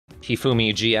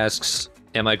Hifumi G asks,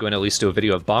 am I going to at least do a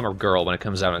video of Bomber Girl when it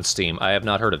comes out on Steam? I have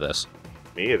not heard of this.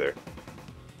 Me either.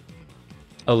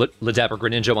 Oh, Ladapper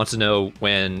Greninja wants to know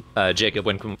when, Jacob,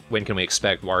 when can we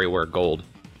expect WarioWare Gold?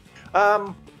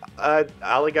 All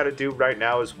I gotta do right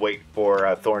now is wait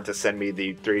for Thorn to send me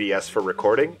the 3DS for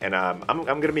recording, and I'm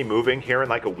gonna be moving here in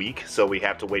like a week, so we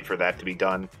have to wait for that to be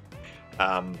done.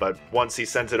 But once he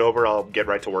sends it over, I'll get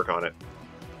right to work on it.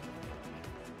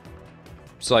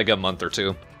 So like a month or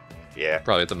two. Yeah.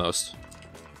 Probably at the most.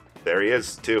 There he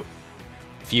is, too.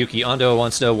 Fuyuki Ando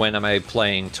wants to know when am I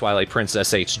playing Twilight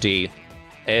Princess HD.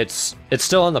 It's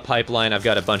still in the pipeline. I've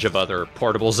got a bunch of other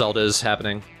portable Zeldas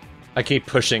happening. I keep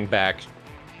pushing back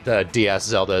the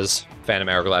DS Zeldas, Phantom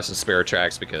Hourglass and Spirit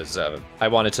Tracks, because I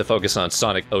wanted to focus on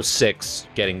Sonic 06,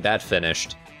 getting that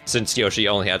finished, since Yoshi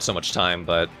only had so much time,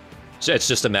 but it's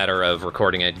just a matter of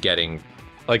recording it, getting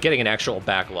an actual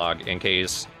backlog in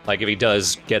case, like, if he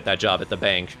does get that job at the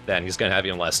bank, then he's gonna have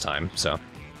even less time, so.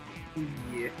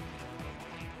 Yeah.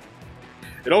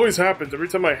 It always happens. Every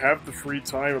time I have the free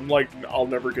time, I'm like, I'll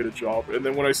never get a job. And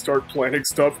then when I start planning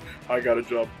stuff, I got a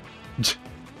job.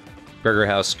 Burger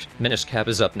House, Minish Cap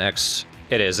is up next.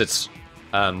 It is. It's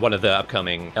one of the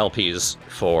upcoming LPs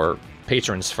for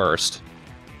Patrons First.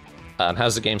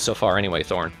 How's the game so far anyway,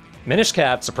 Thorn? Minish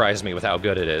Cap surprised me with how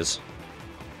good it is.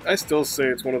 I still say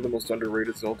it's one of the most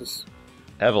underrated Zeldas.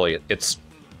 Heavily. It's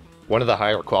one of the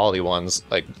higher quality ones.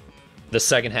 Like, the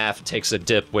second half takes a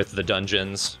dip with the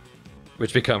dungeons,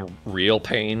 which become real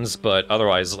pains, but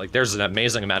otherwise, like, there's an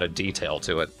amazing amount of detail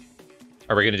to it.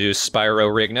 Are we going to do Spyro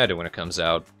Reignited when it comes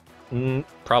out?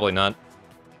 Probably not.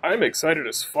 I'm excited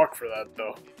as fuck for that,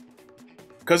 though.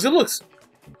 Because it looks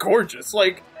gorgeous.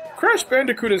 Like, Crash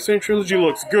Bandicoot Insane Trilogy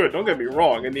looks good, don't get me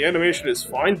wrong, and the animation is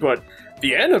fine, but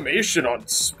the animation on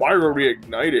Spyro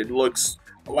Reignited looks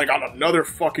like on another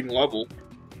fucking level.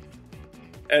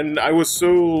 And I was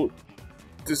so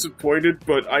disappointed,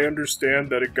 but I understand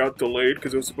that it got delayed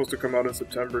because it was supposed to come out in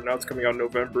September, now it's coming out in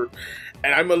November.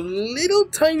 And I'm a little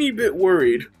tiny bit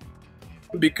worried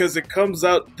because it comes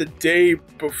out the day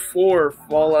before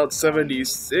Fallout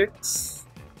 76.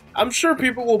 I'm sure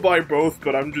people will buy both,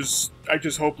 but I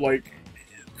just hope, like,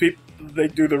 they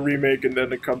do the remake and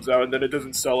then it comes out and then it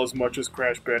doesn't sell as much as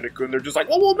Crash Bandicoot and they're just like,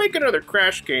 well, we'll make another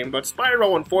Crash game, but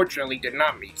Spyro unfortunately did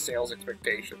not meet sales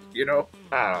expectations, you know?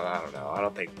 I don't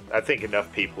know. I think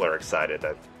enough people are excited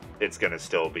that it's gonna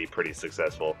still be pretty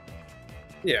successful.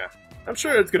 Yeah, I'm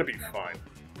sure it's gonna be fine.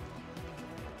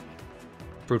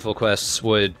 Fruitful Quests,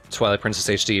 would Twilight Princess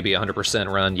HD be 100%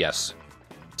 run? Yes.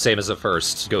 Same as the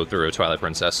first go through Twilight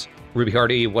Princess. Ruby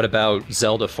Hardy, what about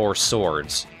Zelda 4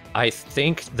 Swords? I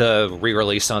think the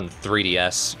re-release on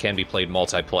 3DS can be played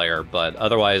multiplayer, but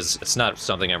otherwise it's not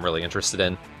something I'm really interested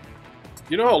in.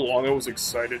 You know how long I was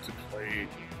excited to play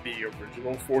the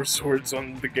original 4 Swords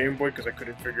on the Game Boy because I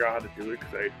couldn't figure out how to do it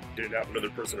because I didn't have another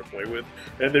person to play with.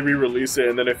 And they re-release it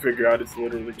and then I figure out it's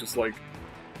literally just like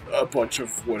a bunch of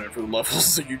whatever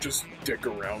levels that you just dick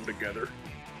around together.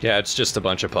 Yeah, it's just a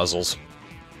bunch of puzzles.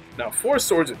 Now 4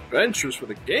 Swords Adventures for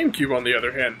the GameCube, on the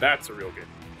other hand, that's a real game.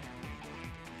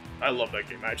 I love that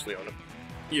game, I actually own it.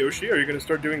 Yoshi, are you going to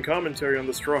start doing commentary on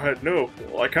TheStrawhatNO?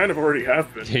 Well, I kind of already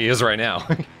have been. He is right now.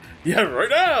 Yeah,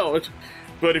 right now!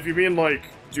 But if you mean, like,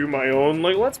 do my own,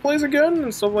 like, Let's Plays again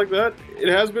and stuff like that, it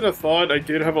has been a thought. I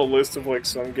did have a list of, like,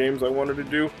 some games I wanted to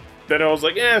do. Then I was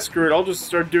like, yeah, screw it, I'll just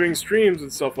start doing streams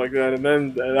and stuff like that, and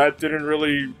then that didn't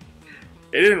really...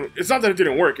 It's not that it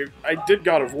didn't work. I did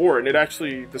God of War, and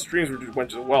the streams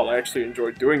went well. I actually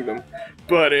enjoyed doing them.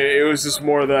 But it was just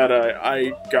more that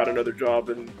I got another job,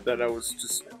 and that I was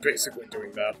just basically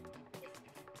doing that.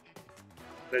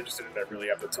 I just didn't really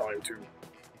have the time to.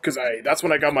 Because that's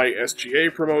when I got my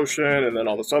SGA promotion, and then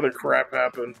all this other crap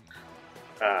happened.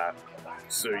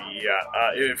 So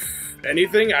yeah, if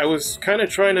anything, I was kind of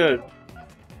trying to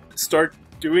start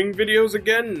doing videos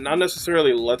again. Not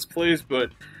necessarily Let's Plays,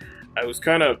 but I was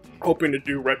kind of hoping to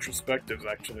do retrospectives,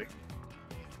 actually.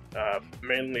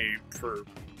 Mainly for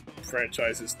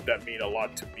franchises that mean a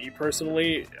lot to me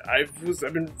personally. I've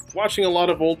been watching a lot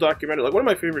of old documentaries. Like, one of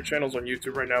my favorite channels on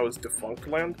YouTube right now is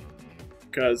Defunctland,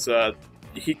 because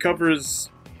he covers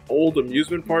old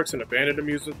amusement parks and abandoned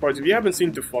amusement parks. If you haven't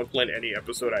seen Defunctland any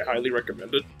episode, I highly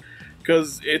recommend it,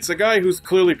 because it's a guy who's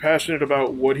clearly passionate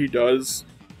about what he does,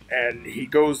 and he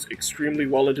goes extremely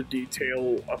well into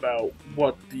detail about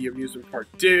what the amusement park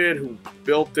did, who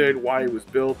built it, why it was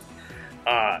built.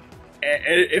 And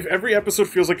if every episode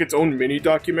feels like its own mini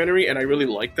documentary, and I really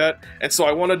like that. And so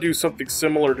I want to do something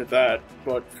similar to that,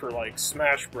 but for like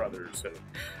Smash Brothers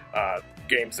and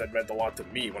games that meant a lot to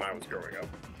me when I was growing up.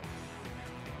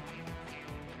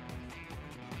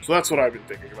 So that's what I've been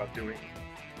thinking about doing.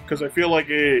 Because I feel like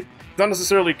it's not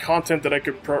necessarily content that I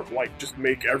could, like, just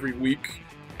make every week.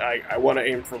 I want to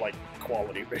aim for, like,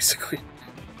 quality, basically.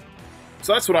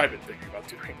 So that's what I've been thinking about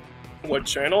doing. What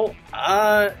channel?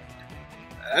 I've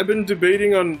been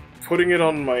debating on putting it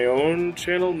on my own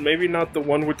channel. Maybe not the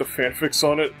one with the fanfics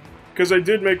on it. Because I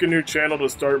did make a new channel to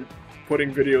start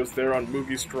putting videos there on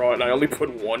TheStrawhatNO, and I only put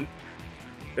one.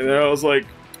 And then I was like,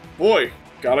 boy,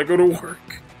 gotta go to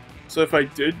work. So if I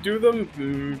did do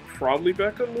them, probably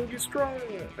back on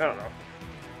TheStrawhatNO? I don't know.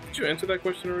 Did you answer that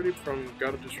question already from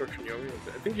God of Destruction Yomi?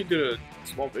 I think you did a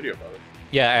small video about it.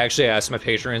 Yeah, I actually asked my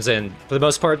patrons, and for the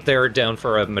most part, they're down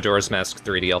for a Majora's Mask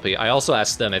 3D LP. I also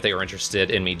asked them if they were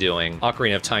interested in me doing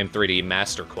Ocarina of Time 3D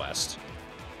Master Quest.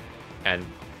 And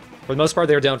for the most part,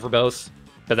 they're down for both,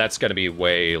 but that's going to be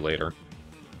way later.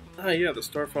 Ah, yeah, the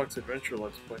Star Fox Adventure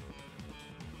Let's Play.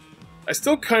 I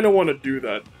still kind of want to do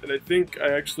that, and I think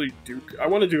I actually do. I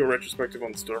want to do a retrospective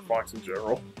on Star Fox in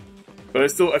general, but I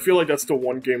feel like that's the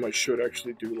one game I should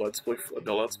actually do the Let's Play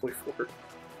for.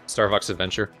 Star Fox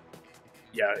Adventure?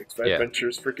 Yeah,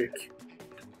 Adventures for Geek.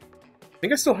 I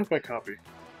think I still have my copy.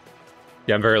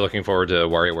 Yeah, I'm very looking forward to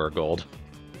WarioWare Gold.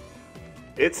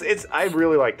 I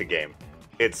really like the game.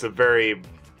 It's a very...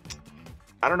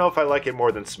 I don't know if I like it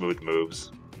more than Smooth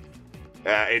Moves.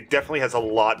 It definitely has a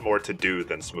lot more to do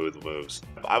than Smooth Moves.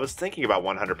 I was thinking about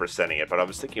 100%ing it, but I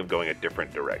was thinking of going a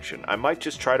different direction. I might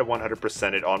just try to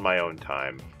 100% it on my own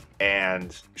time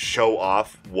and show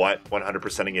off what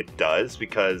 100%ing it does,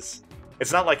 because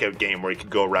it's not like a game where you can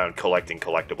go around collecting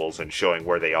collectibles and showing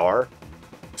where they are.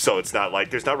 So it's not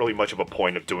like, there's not really much of a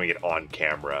point of doing it on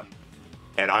camera.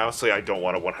 And honestly, I don't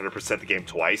want to 100% the game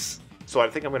twice. So what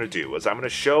I think I'm going to do is I'm going to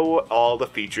show all the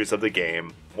features of the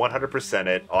game, 100%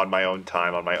 it on my own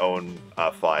time, on my own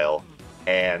file,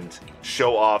 and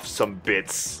show off some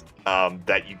bits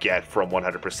that you get from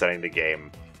 100%ing the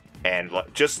game. And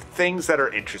just things that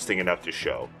are interesting enough to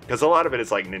show. Because a lot of it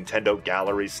is like Nintendo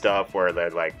Gallery stuff where they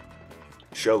like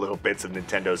show little bits of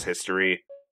Nintendo's history.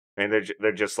 And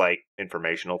they're just like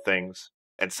informational things.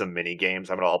 And some mini games.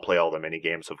 I'm going to play all the mini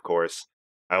games, of course.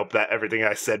 I hope that everything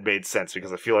I said made sense,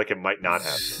 because I feel like it might not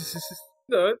have.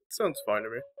 No, it sounds fine to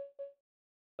me.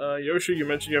 Yoshi, you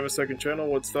mentioned you have a second channel.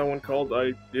 What's that one called?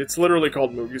 It's literally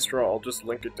called MovieStraw. I'll just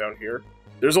link it down here.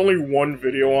 There's only one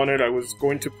video on it. I was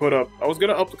going to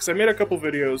upload, because I made a couple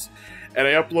videos, and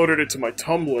I uploaded it to my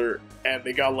Tumblr, and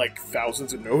they got like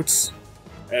thousands of notes.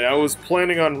 And I was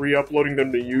planning on re-uploading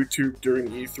them to YouTube during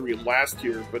E3 last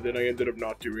year, but then I ended up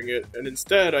not doing it. And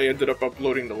instead, I ended up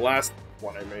uploading the last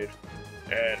one I made.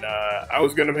 And I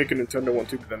was going to make a Nintendo one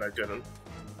too, but then I didn't.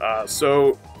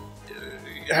 So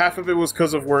half of it was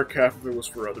because of work, half of it was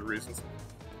for other reasons.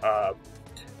 I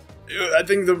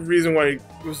think the reason why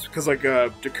was because like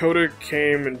Dakota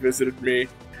came and visited me,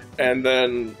 and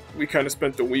then we kind of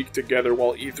spent the week together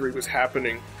while E3 was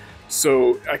happening.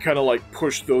 So I kind of like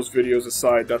pushed those videos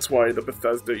aside. That's why the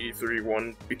Bethesda E3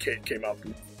 one came out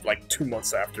like 2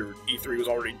 months after E3 was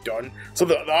already done. So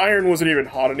the iron wasn't even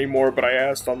hot anymore, but I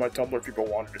asked on my Tumblr if people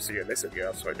wanted to see it, and they said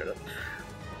yeah, so I did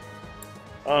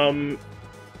it.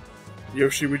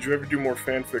 Yoshi, would you ever do more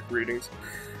fanfic readings?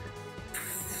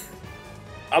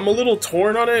 I'm a little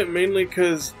torn on it, mainly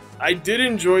because I did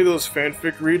enjoy those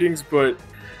fanfic readings, but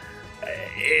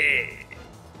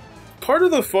part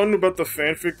of the fun about the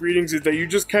fanfic readings is that you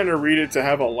just kind of read it to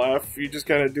have a laugh. You just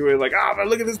kind of do it like, man,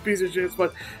 look at this piece of shit, it's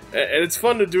fun. And it's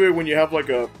fun to do it when you have like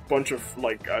a bunch of,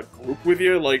 like, a group with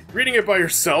you. Like, reading it by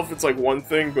yourself, it's like one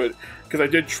thing, but, because I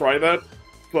did try that,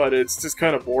 but it's just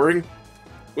kind of boring.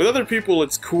 With other people,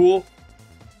 it's cool,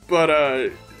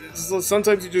 but,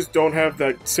 sometimes you just don't have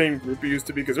that same group you used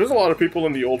to be, because there's a lot of people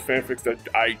in the old fanfics that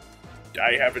I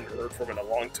haven't heard from in a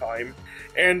long time,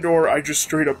 and or I just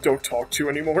straight up don't talk to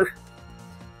anymore.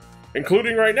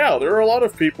 Including right now, there are a lot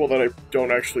of people that I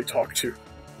don't actually talk to.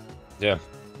 Yeah.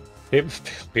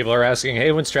 People are asking,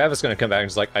 hey, when's Travis going to come back? And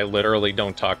it's like, I literally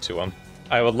don't talk to him.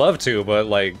 I would love to, but,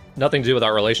 like, nothing to do with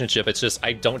our relationship. It's just,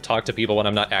 I don't talk to people when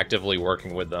I'm not actively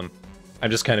working with them. I'm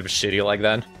just kind of shitty like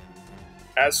that.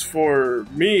 As for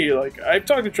me, like, I've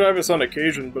talked to Travis on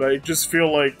occasion, but I just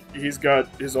feel like he's got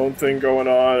his own thing going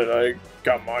on, and I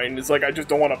got mine. It's like, I just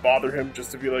don't want to bother him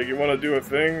just to be like, you want to do a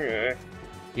thing?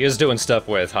 He is doing stuff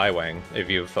with Highwing, if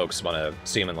you folks want to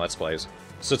see him in Let's Plays.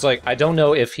 So it's like, I don't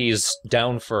know if he's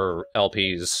down for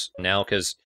LPs now,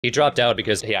 because he dropped out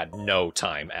because he had no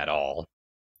time at all.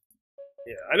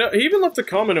 Yeah, I know. He even left a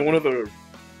comment in one of the...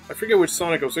 I forget which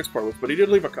Sonic 06 part was, but he did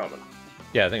leave a comment.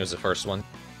 Yeah, I think it was the first one.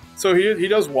 So he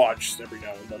does watch every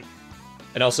now and then.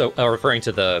 And also, referring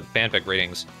to the fanfic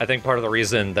readings, I think part of the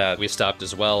reason that we stopped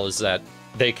as well is that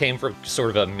they came from sort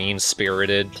of a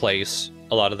mean-spirited place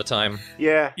a lot of the time.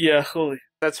 Yeah, Yeah, holy.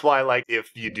 that's why, like, if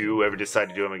you do ever decide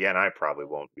to do them again, I probably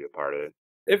won't be a part of it.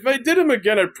 If I did him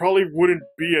again, I probably wouldn't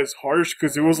be as harsh,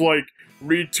 because it was like,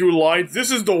 read 2 lines, this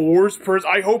is the worst person,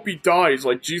 I hope he dies.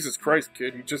 Like, Jesus Christ,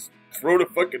 kid, you just wrote a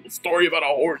fucking story about a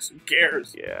horse, who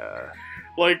cares? Yeah.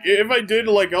 Like, if I did,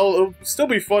 like, it'll still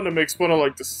be fun to make fun of,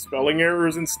 like, the spelling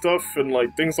errors and stuff, and,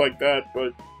 like, things like that,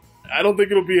 but I don't think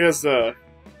it'll be as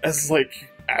like,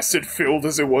 acid-filled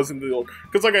as it was in the old...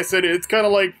 Because, like I said, it's kind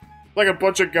of like a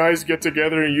bunch of guys get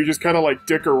together and you just kind of, like,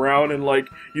 dick around and, like,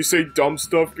 you say dumb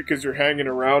stuff because you're hanging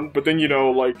around, but then, you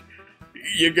know, like,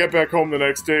 you get back home the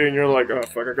next day and you're like, oh,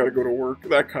 fuck, I gotta go to work,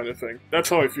 that kind of thing. That's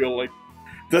how I feel, like,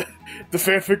 the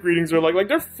fanfic readings are like,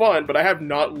 they're fun, but I have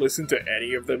not listened to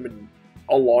any of them in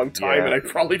a long time, and I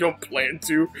probably don't plan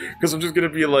to, because I'm just gonna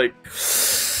be like...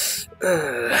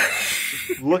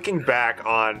 Looking back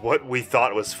on what we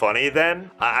thought was funny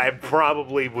then, I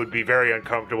probably would be very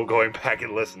uncomfortable going back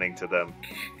and listening to them.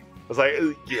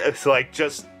 It's like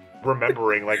just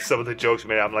remembering like some of the jokes we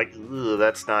made, I'm like,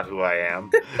 that's not who I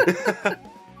am.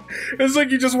 It's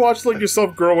like you just watch like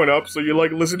yourself growing up, so you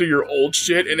like listen to your old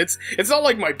shit, and it's not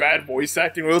like my bad voice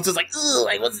acting where it's just like,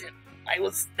 I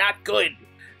was not good.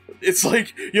 It's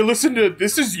like you listen to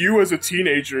this is you as a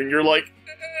teenager, and you're like,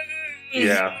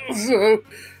 yeah.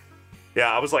 Yeah,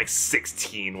 I was like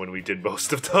 16 when we did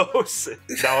most of those.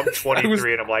 Now I'm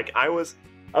 23 and I'm like, I was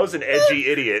an edgy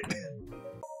idiot.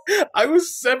 I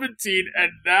was 17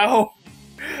 and now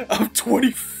I'm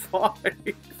 25.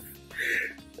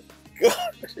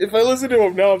 God, if I listen to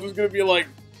him now, I'm just gonna be like,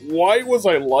 why was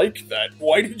I like that?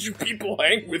 Why did you people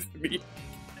hang with me?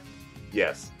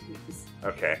 Yes.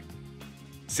 Okay.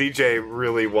 CJ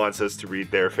really wants us to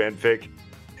read their fanfic.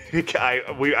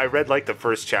 I read like the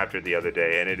first chapter the other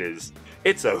day, and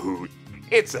it's a hoot.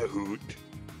 It's a hoot.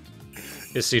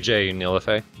 Is CJ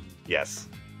Nilife? Yes.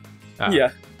 Ah.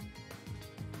 Yeah.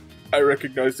 I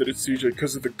recognize that it's CJ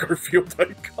because of the Garfield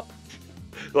icon.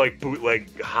 Like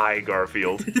bootleg high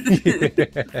Garfield.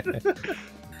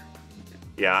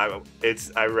 Yeah,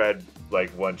 I read like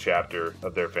one chapter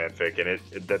of their fanfic,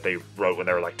 and that they wrote when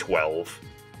they were like 12.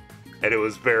 And it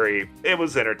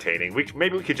was entertaining.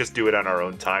 Maybe we could just do it on our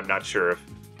own time. Not sure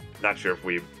if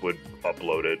we would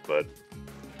upload it, but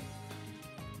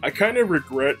I kind of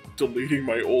regret deleting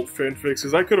my old fanfics,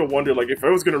 because I could have wondered, like, if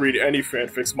I was going to read any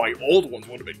fanfics, my old ones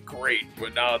would have been great,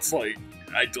 but now it's like,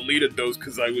 I deleted those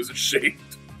because I was ashamed.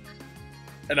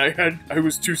 And I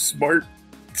was too smart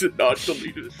to not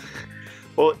delete it.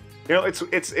 Well, you know,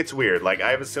 it's weird. Like,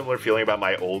 I have a similar feeling about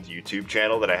my old YouTube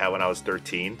channel that I had when I was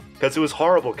 13, because it was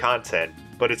horrible content,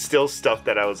 but it's still stuff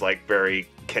that I was, like, very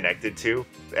connected to,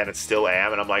 and it still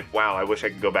am, and I'm like, wow, I wish I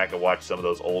could go back and watch some of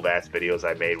those old-ass videos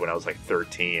I made when I was, like,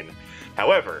 13.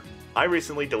 However, I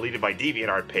recently deleted my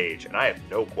DeviantArt page, and I have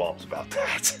no qualms about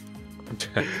that.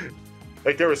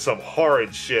 Like, there was some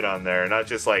horrid shit on there, not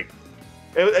just, like...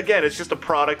 Again, it's just a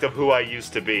product of who I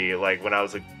used to be, like, when I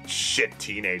was a shit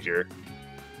teenager.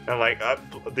 I'm like,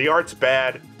 the art's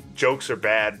bad, jokes are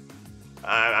bad,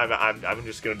 I'm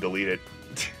just gonna delete it.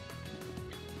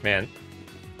 Man,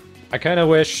 I kind of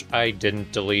wish I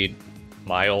didn't delete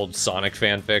my old Sonic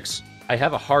fanfics. I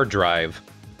have a hard drive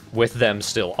with them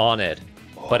still on it,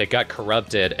 but it got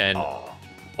corrupted, and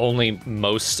only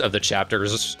most of the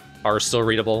chapters are still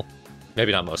readable.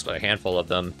 Maybe not most, but a handful of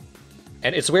them.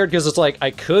 And it's weird because it's like,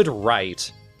 I could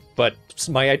write, but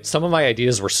some of my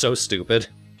ideas were so stupid.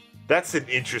 That's an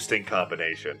interesting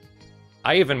combination.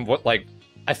 I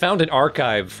found an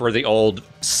archive for the old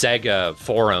Sega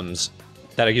forums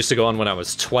that I used to go on when I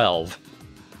was 12.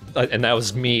 And that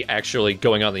was me actually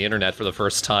going on the internet for the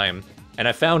first time. And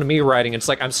I found me writing, and it's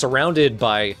like I'm surrounded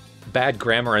by bad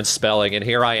grammar and spelling, and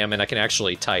here I am, and I can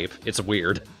actually type. It's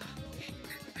weird.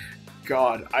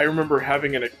 God, I remember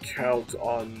having an account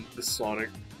on the Sonic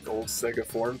old Sega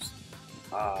forums.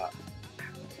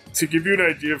 To give you an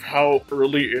idea of how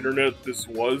early internet this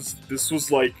was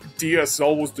like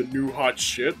DSL was the new hot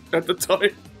shit at the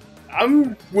time.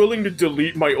 I'm willing to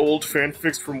delete my old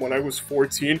fanfics from when I was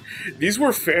 14. These were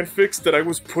fanfics that I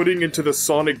was putting into the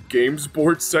Sonic Games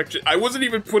board section. I wasn't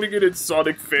even putting it in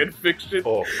Sonic fanfiction.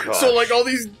 Oh, God. So, like, all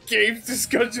these games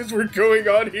discussions were going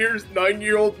on. Here's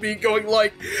 9-year-old me going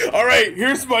like, alright,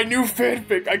 here's my new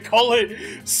fanfic. I call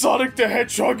it Sonic the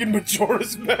Hedgehog and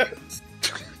Majora's Mask.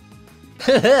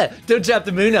 Don't drop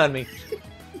the moon on me.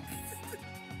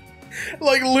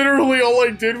 Like, literally all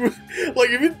I did was, like,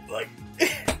 even, like...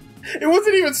 It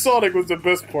wasn't even Sonic was the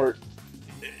best part.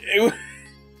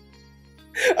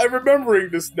 I'm remembering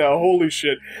this now. Holy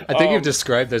shit! I think you've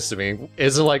described this to me.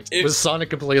 Is it like was Sonic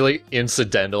completely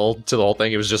incidental to the whole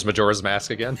thing? It was just Majora's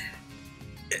Mask again.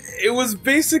 It was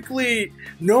basically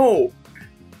no.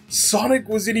 Sonic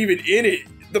wasn't even in it.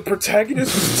 The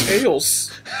protagonist was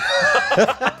Tails.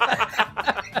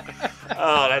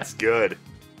 Oh, that's good.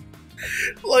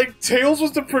 Like, Tails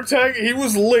was the protagonist. He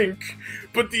was Link,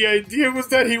 but the idea was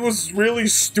that he was really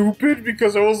stupid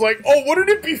because I was like, oh, wouldn't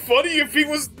it be funny if he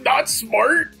was not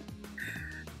smart?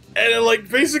 And, like,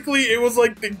 basically, it was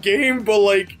like the game, but,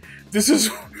 like, this is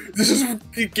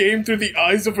the game through the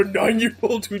eyes of a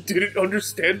 9-year-old who didn't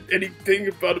understand anything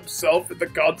about himself and the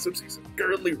concepts he's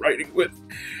currently writing with.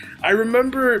 I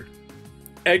remember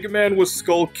Eggman was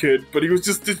Skull Kid, but he was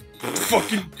just a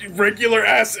fucking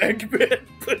regular-ass Eggman,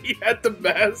 but he had the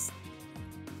mask.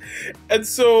 And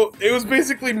so, it was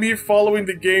basically me following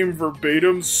the game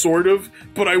verbatim, sort of,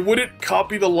 but I wouldn't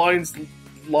copy the lines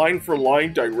line for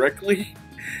line directly.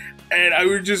 And I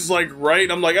would just, like,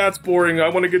 write, I'm like, that's boring, I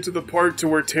want to get to the part to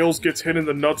where Tails gets hit in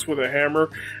the nuts with a hammer.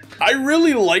 I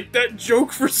really like that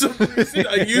joke for some reason.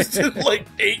 I used it, like,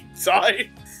 8 times.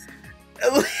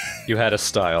 You had a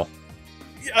style.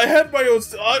 I had my own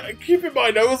style. Keep in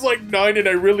mind, I was, like, 9 and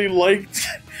I really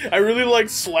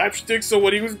liked slapstick, so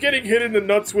when he was getting hit in the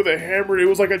nuts with a hammer, it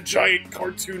was like a giant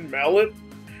cartoon mallet.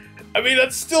 I mean,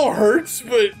 that still hurts,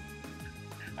 but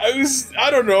I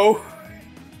don't know.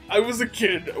 I was a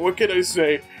kid, what can I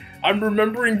say? I'm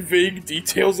remembering vague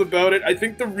details about it. I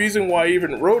think the reason why I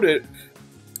even wrote it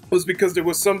was because there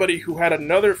was somebody who had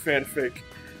another fanfic,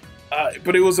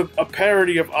 but it was a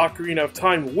parody of Ocarina of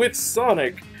Time with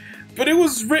Sonic, but it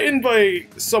was written by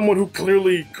someone who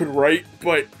clearly could write,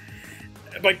 but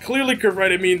by clearly could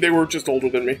write, I mean they were just older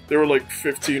than me. They were like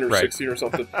 15 or 16 or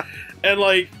something. And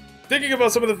like, thinking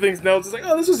about some of the things now, it's just like,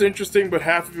 oh, this is interesting, but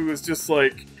half of it was just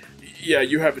like, yeah,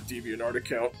 you have a DeviantArt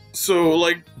account. So,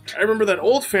 like, I remember that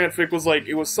old fanfic was like,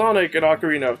 it was Sonic and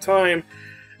Ocarina of Time,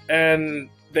 and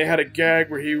they had a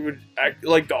gag where he would act,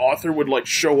 like, the author would, like,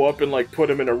 show up and, like, put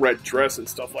him in a red dress and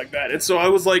stuff like that. And so I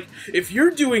was like, if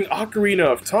you're doing Ocarina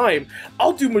of Time,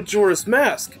 I'll do Majora's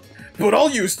Mask, but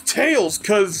I'll use Tails,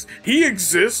 because he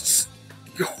exists.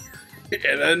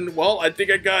 And then, well, I think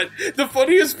I got... The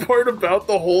funniest part about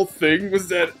the whole thing was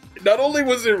that not only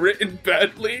was it written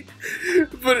badly,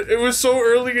 but it was so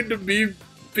early into me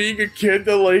being a kid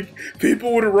that, like,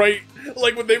 people would write,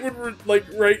 like, when they would, like,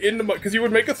 write into my... Because you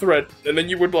would make a thread, and then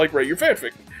you would, like, write your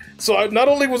fanfic. So not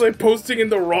only was I posting in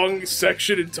the wrong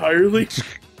section entirely,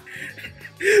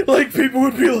 like, people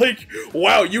would be like,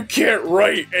 wow, you can't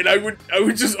write, and I would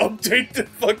just update the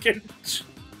fucking...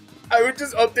 I would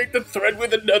just update the thread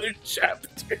with another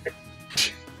chapter.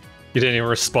 You didn't even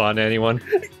respond to anyone?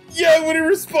 Yeah, I wouldn't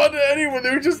respond to anyone.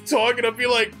 They would just talk, and I'd be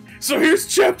like, so here's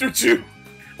chapter 2.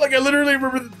 Like, I literally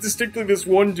remember distinctly this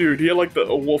one dude. He had, like,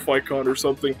 a wolf icon or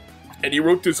something. And he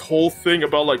wrote this whole thing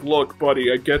about, like, look, buddy,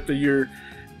 I get that you're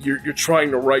trying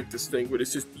to write this thing, but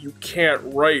it's just, you can't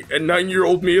write. And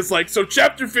 9-year-old me is like, so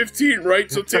chapter 15,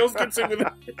 right? So Tails gets in with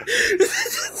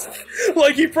it.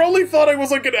 Like, he probably thought I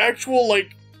was, like, an actual,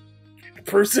 like,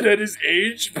 person at his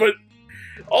age, but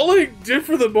all I did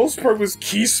for the most part was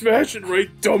key smash and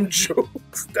write dumb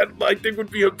jokes that I think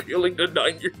would be appealing to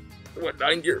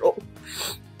 9-year-old.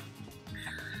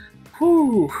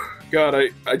 Whew. God,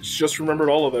 I just remembered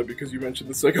all of that because you mentioned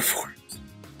the Sega forums.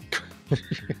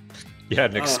 You had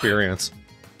an experience.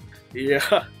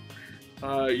 Yeah.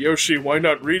 Yoshi, why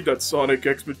not read that Sonic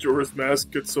X Majora's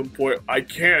Mask at some point? I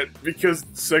can't, because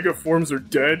Sega forums are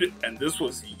dead, and this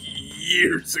was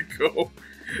years ago.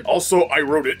 Also, I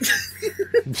wrote it.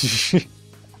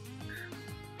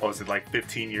 What was it, like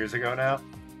 15 years ago now?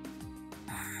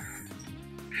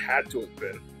 Had to have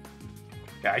been.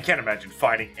 Yeah, I can't imagine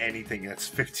finding anything that's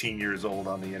 15 years old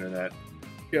on the internet.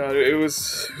 Yeah, it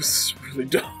was really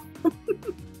dumb.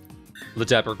 The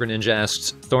Dapper Greninja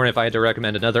asks, Thorn, if I had to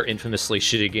recommend another infamously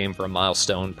shitty game for a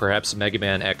milestone, perhaps Mega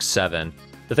Man X7.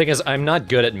 The thing is, I'm not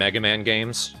good at Mega Man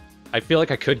games. I feel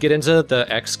like I could get into the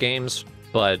X games,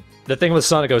 but the thing with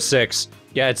Sonic 06,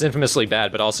 yeah, it's infamously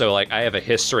bad, but also, like, I have a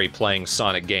history playing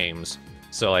Sonic games.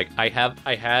 So, like, I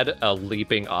had a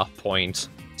leaping off point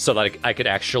so that I could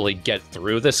actually get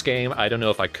through this game. I don't know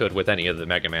if I could with any of the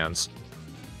Mega Mans.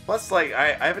 Plus, like,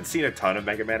 I haven't seen a ton of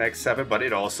Mega Man X7, but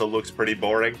it also looks pretty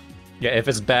boring. Yeah, if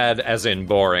it's bad as in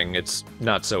boring, it's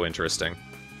not so interesting.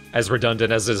 As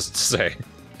redundant as is to say.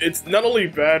 It's not only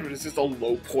bad, but it's just a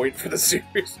low point for the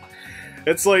series.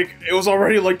 It's like, it was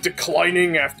already, like,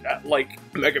 declining after, like,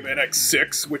 Mega Man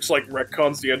X6, which, like,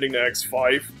 retcons the ending to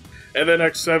X5. And then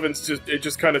X7's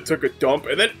just kind of took a dump.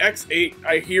 And then X8,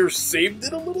 I hear, saved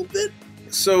it a little bit.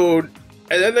 So,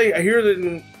 And then I hear that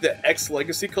in the X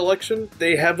Legacy collection,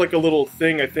 they have like a little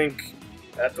thing, I think,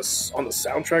 on the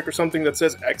soundtrack or something that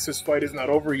says X's fight is not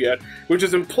over yet, which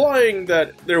is implying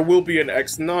that there will be an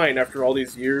X9 after all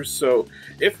these years. So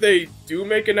if they do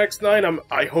make an X9,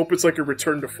 I hope it's like a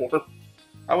return to form.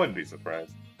 I wouldn't be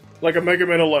surprised. Like a Mega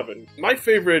Man 11. My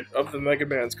favorite of the Mega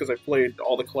Mans, because I played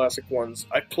all the classic ones,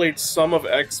 I played some of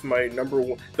X, my number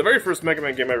one. The very first Mega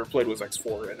Man game I ever played was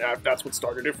X4, and that's what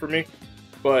started it for me.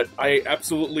 But I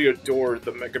absolutely adore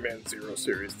the Mega Man Zero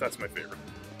series. That's my favorite.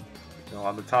 Well,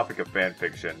 on the topic of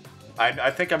fanfiction, I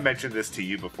think I mentioned this to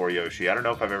you before, Yoshi. I don't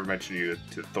know if I've ever mentioned you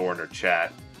to Thorn or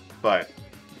chat, but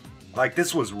like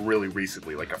this was really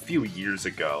recently, like a few years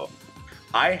ago.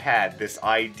 I had this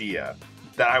idea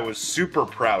that I was super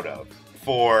proud of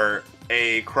for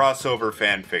a crossover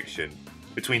fanfiction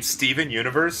between Steven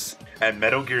Universe and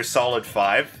Metal Gear Solid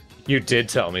 5. You did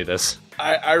tell me this.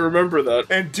 I remember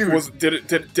that. And dude,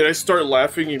 did I start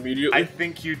laughing immediately? I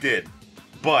think you did,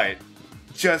 but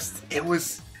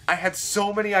I had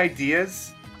so many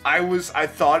ideas. I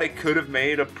thought it could have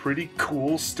made a pretty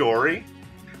cool story,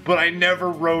 but I never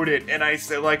wrote it, and I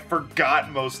said like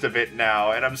forgot most of it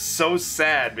now, and I'm so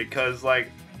sad because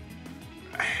like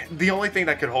the only thing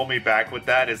that could hold me back with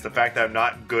that is the fact that I'm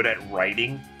not good at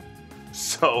writing.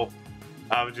 So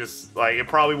I'm just like, it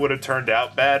probably would have turned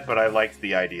out bad, but I liked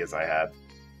the ideas I had.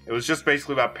 It was just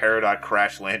basically about Peridot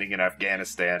crash landing in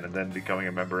Afghanistan and then becoming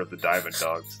a member of the Diamond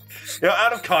Dogs. You know,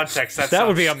 out of context, that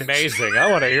would be amazing.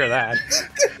 I want to hear that.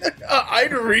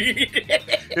 I'd read.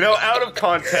 You know, out of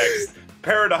context,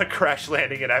 Peridot crash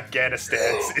landing in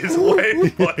Afghanistan is way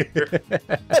funnier.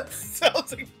 That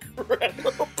sounds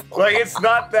incredible. Like, it's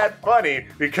not that funny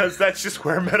because that's just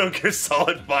where Metal Gear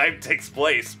Solid 5 takes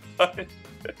place. But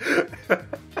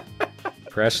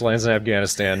Crash lands in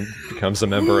Afghanistan, becomes a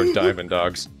member of Diamond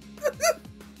Dogs.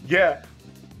 Yeah.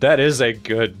 That is a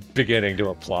good beginning to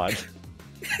a plot.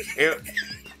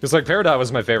 It's like, Peridot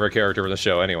was my favorite character in the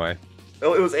show anyway.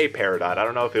 Well, it was a Peridot. I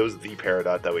don't know if it was the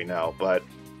Peridot that we know, but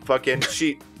fucking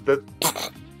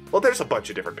well, there's a bunch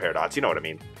of different Peridots, you know what I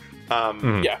mean.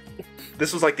 Yeah.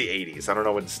 This was like the 80s. I don't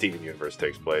know when Steven Universe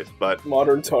takes place, but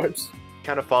modern times.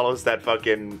 Kind of follows that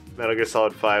fucking Metal Gear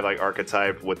Solid 5 like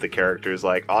archetype with the characters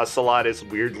like Ocelot is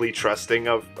weirdly trusting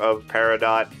of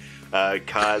Peridot.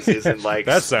 Kaz isn't like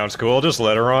that sounds cool. Just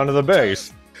let her onto the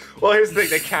base. Well, here's the thing: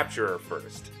 they capture her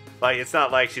first. Like it's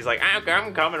not like she's like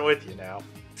I'm coming with you now.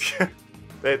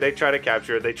 they try to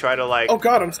capture her. They try to like. Oh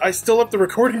god, I still have the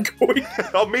recording going.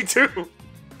 Oh, me too.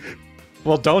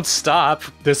 Well, don't stop.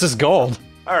 This is gold.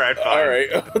 All right, fine. All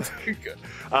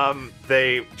right.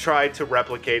 They tried to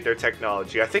replicate their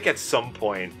technology. I think at some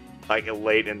point, like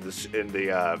late in the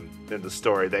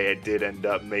story, they did end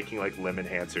up making like limb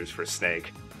enhancers for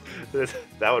Snake. That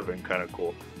would have been kind of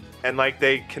cool. And like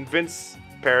they convince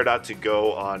Peridot to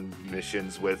go on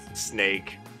missions with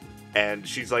Snake, and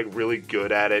she's like really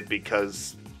good at it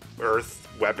because Earth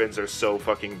weapons are so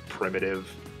fucking primitive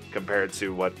compared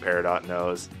to what Peridot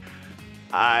knows.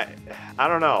 I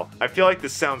don't know. I feel like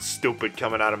this sounds stupid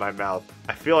coming out of my mouth.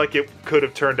 I feel like it could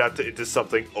have turned out into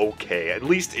something okay, at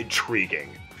least intriguing.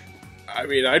 I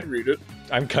mean, I'd read it.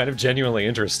 I'm kind of genuinely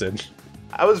interested.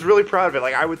 I was really proud of it.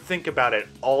 Like, I would think about it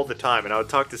all the time, and I would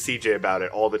talk to CJ about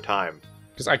it all the time.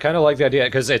 Because I kind of like the idea,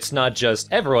 because it's not just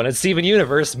everyone in Steven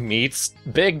Universe meets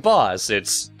Big Boss.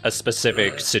 It's a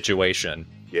specific situation.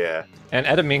 Yeah. And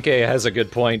Adam Minke has a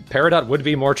good point. Peridot would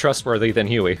be more trustworthy than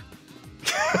Huey.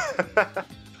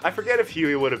 I forget if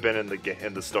Huey would have been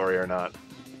in the story or not.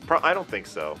 I don't think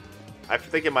so. I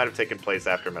think it might have taken place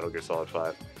after Metal Gear Solid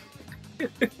 5.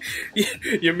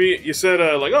 You said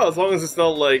like, oh, as long as it's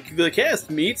not like the cast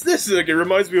meets this, like it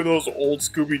reminds me of those old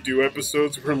Scooby-Doo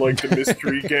episodes where like the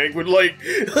mystery gang would like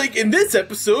in this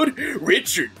episode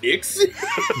Richard Nixon.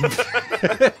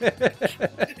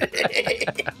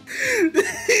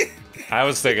 I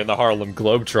was thinking the Harlem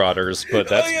Globetrotters, but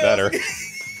that's better.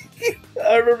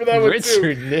 I remember that one too.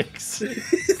 Richard Nixon.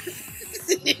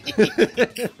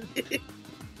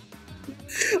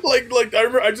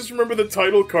 I just remember the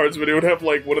title cards, but it would have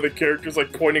like one of the characters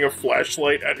like pointing a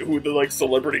flashlight at who the like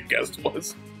celebrity guest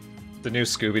was. The new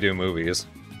Scooby-Doo movies.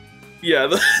 Yeah,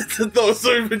 those.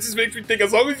 So it just makes me think.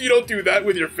 As long as you don't do that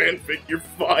with your fanfic, you're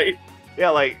fine. Yeah,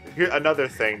 like here, another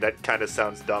thing that kind of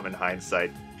sounds dumb in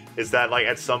hindsight is that like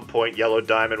at some point Yellow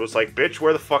Diamond was like, "Bitch,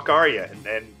 where the fuck are you?" and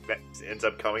then ends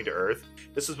up coming to Earth.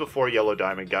 This is before Yellow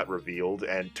Diamond got revealed,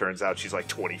 and turns out she's like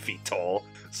 20 feet tall.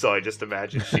 So I just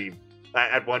imagine she.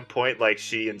 At one point, like,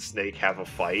 she and Snake have a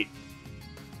fight.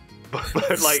 But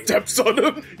like... Steps on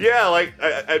him? Yeah, like,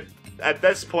 at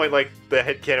this point, like, the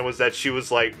headcanon was that she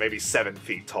was, like, maybe 7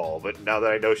 feet tall, but now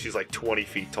that I know she's, like, 20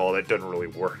 feet tall, that doesn't really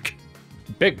work.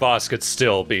 Big Boss could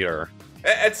still beat her.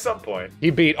 At some point.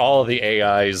 He beat all of the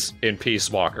AIs in Peace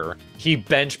Walker. He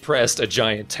bench pressed a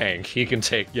giant tank. He can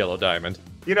take Yellow Diamond.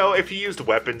 You know, if he used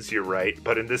weapons, you're right,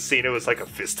 but in this scene, it was like a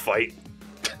fist fight.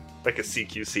 Like a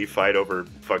CQC fight over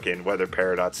fucking whether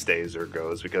Peridot stays or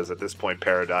goes, because at this point,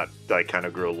 Peridot, like, kind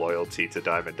of grew a loyalty to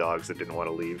Diamond Dogs that didn't want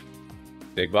to leave.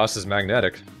 Big Boss is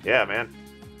magnetic. Yeah, man.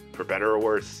 For better or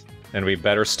worse. And we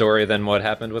better story than what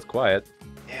happened with Quiet.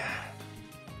 Yeah.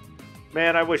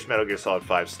 Man, I wish Metal Gear Solid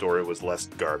 5's story was less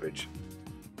garbage.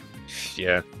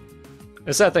 Yeah.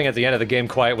 The sad thing, at the end of the game,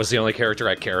 Quiet was the only character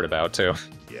I cared about, too.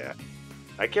 Yeah.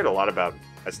 I cared a lot about...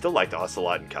 I still liked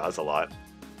Ocelot and Kaz a lot.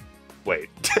 Wait.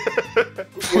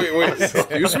 Wait,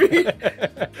 excuse me?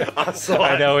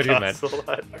 Ocelot I know what you meant.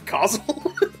 A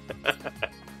causal?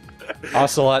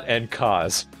 Ocelot and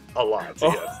Kaz. A lot,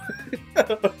 Oh. yes.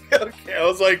 Okay, I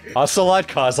was like... Ocelot,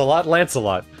 Kaz-a-lot,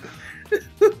 Lancelot. I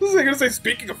was gonna say,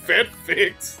 speaking of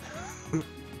fanfics...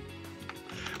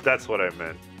 That's what I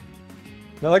meant.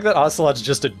 I like that Ocelot's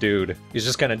just a dude. He's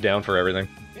just kind of down for everything.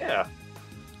 Yeah.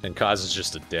 And Kaz is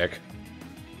just a dick.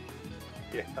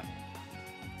 Yeah.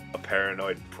 A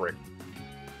paranoid prick.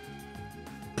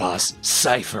 Boss,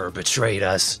 Cypher betrayed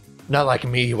us. Not like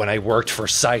me when I worked for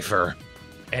Cypher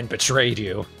and betrayed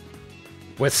you.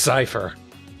 With Cypher.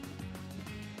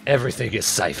 Everything is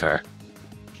Cypher.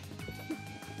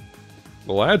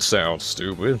 Well, that sounds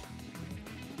stupid.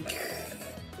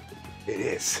 It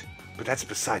is. But that's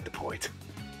beside the point.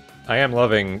 I am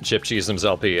loving Chip Cheesum's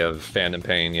LP of Fandom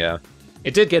Pain, yeah.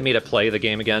 It did get me to play the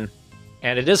game again.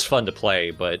 And it is fun to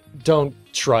play, but don't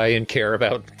try and care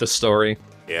about the story.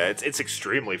 Yeah, it's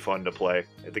extremely fun to play.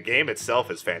 The game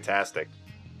itself is fantastic.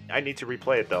 I need to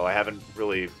replay it, though. I haven't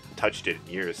really touched it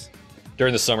in years.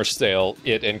 During the summer sale,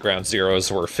 it and Ground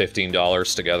Zeroes were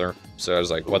 $15 together. So I was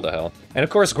like, what the hell? And of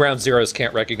course, Ground Zeroes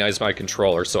can't recognize my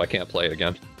controller, so I can't play it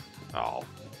again. Oh.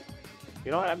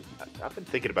 You know what? I've been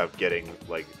thinking about getting,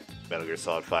 like, Metal Gear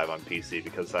Solid 5 on PC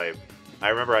because I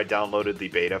remember I downloaded the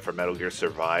beta for Metal Gear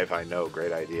Survive. I know,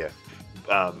 great idea.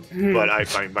 But I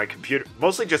find my computer,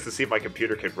 mostly just to see if my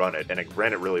computer could run it, and it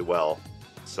ran it really well.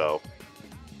 So.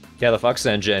 Yeah, the Fox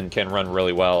engine can run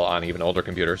really well on even older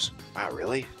computers. Wow,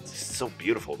 really? It's so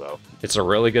beautiful, though. It's a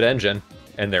really good engine,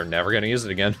 and they're never going to use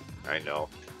it again. I know.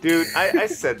 Dude, I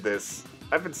said this.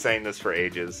 I've been saying this for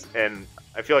ages, and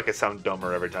I feel like I sound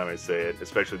dumber every time I say it,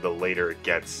 especially the later it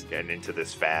gets and into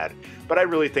this fad. But I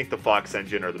really think the Fox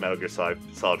engine, or the Metal Gear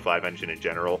Solid 5 engine in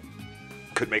general,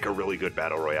 could make a really good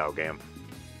Battle Royale game.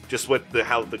 Just with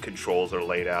how the controls are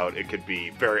laid out, it could be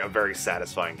a very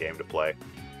satisfying game to play.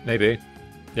 Maybe.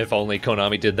 If only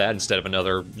Konami did that instead of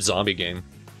another zombie game.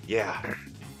 Yeah.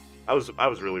 I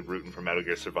was really rooting for Metal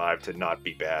Gear Survive to not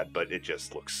be bad, but it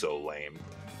just looks so lame.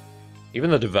 Even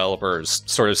the developers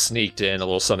sort of sneaked in a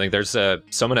little something. There's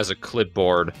someone has a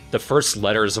clipboard. The first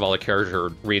letters of all the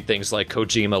characters read things like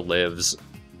Kojima lives.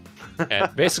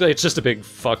 And basically it's just a big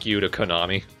fuck you to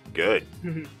Konami. Good.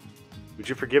 Would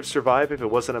you forgive Survive if it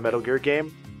wasn't a Metal Gear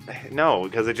game? No,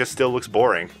 because it just still looks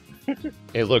boring.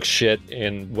 It looks shit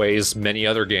in ways many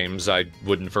other games I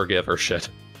wouldn't forgive or shit.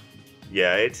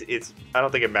 Yeah, it's. I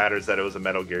don't think it matters that it was a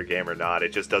Metal Gear game or not.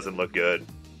 It just doesn't look good.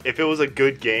 If it was a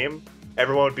good game,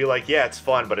 everyone would be like, yeah, it's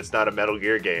fun, but it's not a Metal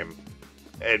Gear game.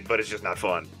 But it's just not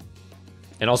fun.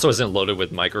 And also isn't loaded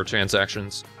with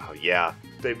microtransactions. Oh, yeah.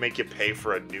 They make you pay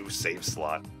for a new save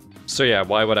slot. So yeah,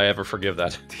 why would I ever forgive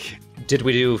that? Did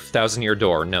we do Thousand Year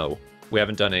Door? No. We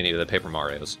haven't done any of the Paper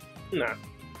Marios. Nah.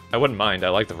 I wouldn't mind. I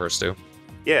like the first two.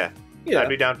 Yeah. Yeah. I'd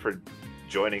be down for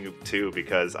joining too,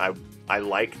 because I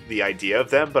like the idea of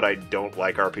them, but I don't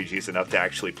like RPGs enough to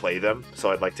actually play them,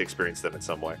 so I'd like to experience them in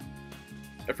some way.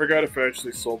 I forgot if I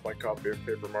actually sold my copy of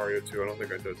Paper Mario 2. I don't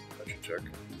think I did. I should check.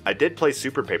 I did play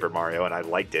Super Paper Mario, and I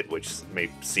liked it, which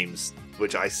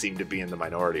I seem to be in the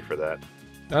minority for that.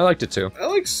 I liked it too. I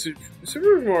like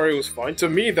Super Mario was fine. To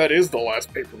me, that is the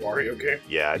last Paper Mario game.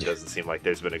 Yeah, it doesn't seem like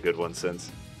there's been a good one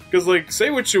since. Because, like,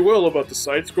 say what you will about the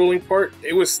side-scrolling part,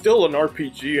 it was still an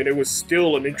RPG, and it was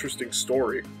still an interesting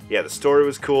story. Yeah, the story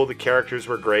was cool, the characters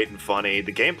were great and funny,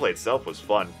 the gameplay itself was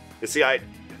fun. You see, I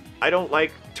don't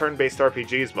like turn-based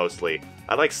RPGs mostly.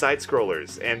 I like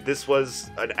side-scrollers, and this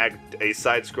was a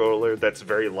side-scroller that's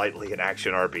very lightly an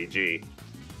action RPG.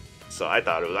 So I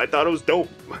thought it was dope.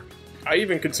 I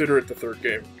even consider it the third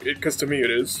game, because to me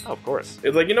it is. Oh, of course.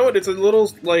 It's like, you know what, it's a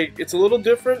little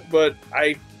different, but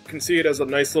I can see it as a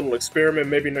nice little experiment.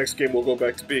 Maybe next game we'll go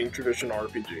back to being traditional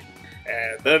RPG.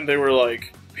 And then they were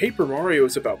like, Paper Mario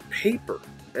is about paper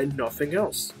and nothing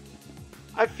else.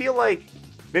 I feel like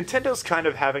Nintendo's kind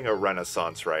of having a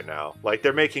renaissance right now. Like,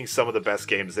 they're making some of the best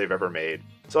games they've ever made.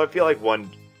 So I feel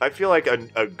like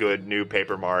a good new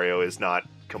Paper Mario is not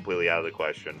completely out of the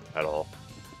question at all.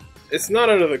 It's not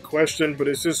out of the question, but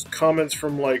it's just comments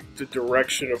from, like, the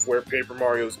direction of where Paper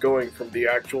Mario is going from the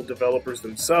actual developers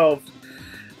themselves.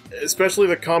 Especially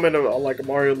the comment on, like,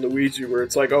 Mario and Luigi, where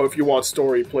it's like, oh, if you want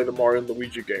story, play the Mario and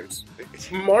Luigi games.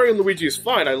 Mario and Luigi is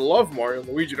fine, I love Mario and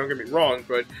Luigi, don't get me wrong,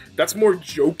 but that's more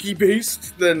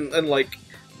jokey-based than, and, like,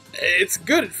 it's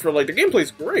good for, like, the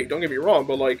gameplay's great, don't get me wrong,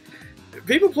 but, like,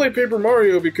 people play Paper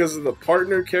Mario because of the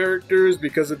partner characters,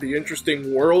 because of the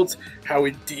interesting worlds, how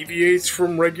it deviates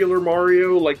from regular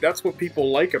Mario, like, that's what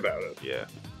people like about it. Yeah.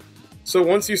 So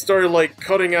once you started, like,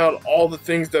 cutting out all the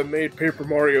things that made Paper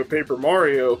Mario,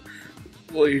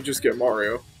 well, you just get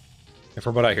Mario. And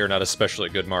from what I hear, not especially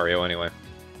good Mario anyway.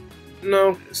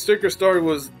 No, Sticker Star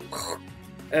was...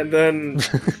 And then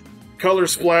Color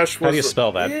Splash was... How do you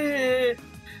spell that?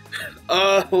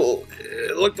 Well,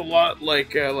 it looked a lot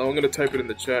like... I'm gonna type it in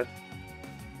the chat.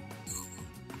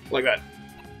 Like that.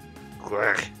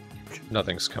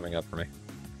 Nothing's coming up for me.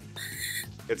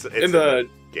 It's in the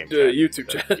game the chat. YouTube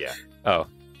chat. Yeah. Oh,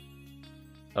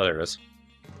 there it is.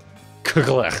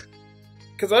 Because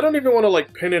Because I don't even want to,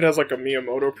 like, pin it as, like, a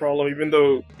Miyamoto problem, even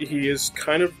though he is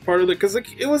kind of part of it. Because,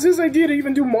 like, it was his idea to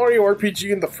even do Mario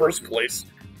RPG in the first place.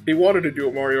 He wanted to do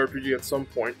a Mario RPG at some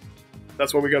point.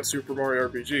 That's why we got Super Mario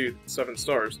RPG 7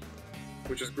 stars,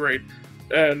 which is great.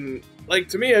 And, like,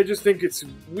 to me, I just think it's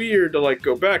weird to, like,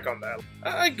 go back on that.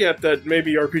 I get that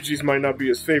maybe RPGs might not be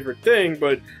his favorite thing,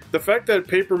 but the fact that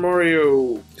Paper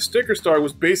Mario Sticker Star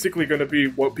was basically going to be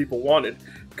what people wanted.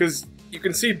 Because you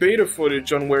can see beta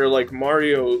footage on where, like,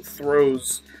 Mario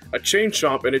throws a chain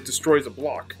chomp and it destroys a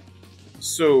block.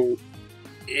 So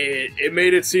it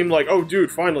made it seem like, oh,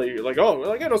 dude, finally, like, oh,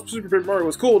 like, I know Super Paper Mario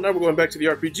was cool, now we're going back to the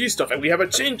RPG stuff, and we have a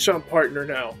chain chomp partner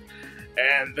now.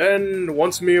 And then,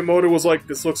 once Miyamoto was like,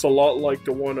 this looks a lot like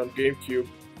the one on GameCube,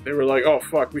 they were like, oh,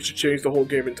 fuck, we should change the whole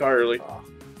game entirely.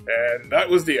 And that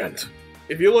was the end.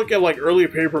 If you look at, like, early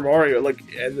Paper Mario, like,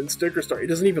 and then Sticker Star, it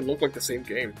doesn't even look like the same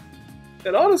game.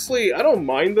 And honestly, I don't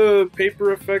mind the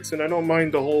paper effects, and I don't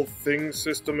mind the whole thing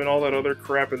system and all that other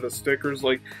crap in the stickers.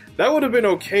 Like, that would have been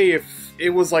okay if it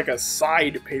was like a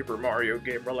side Paper Mario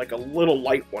game, or like a little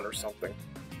light one or something.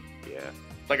 Yeah.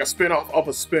 Like a spin-off of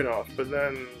a spin-off, but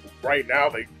then right now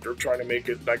they're trying to make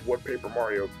it like what Paper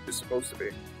Mario is supposed to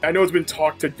be. I know it's been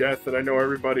talked to death, and I know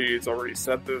everybody has already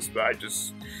said this, but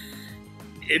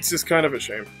it's just kind of a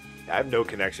shame. I have no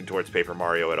connection towards Paper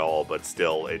Mario at all, but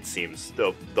still, it seems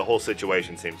the whole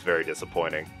situation seems very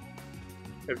disappointing.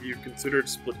 Have you considered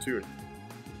Splatoon?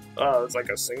 It's like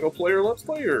a single-player Let's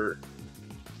Play, or...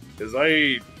 Because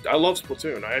I love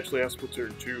Splatoon. I actually have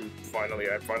Splatoon 2, finally.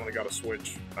 I finally got a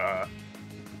Switch.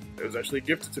 It was actually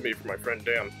gifted to me from my friend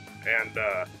Dan,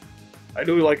 and I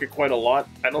do like it quite a lot.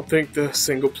 I don't think the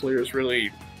single-player is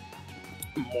really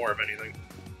more of anything.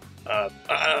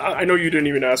 I know you didn't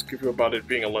even ask people about it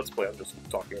being a Let's Play, I'm just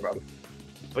talking about it.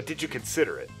 But did you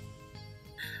consider it?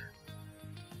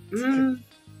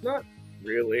 Not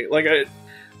really. Like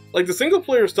the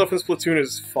single-player stuff in Splatoon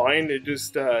is fine, it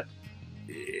just,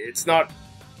 it's not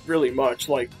really much.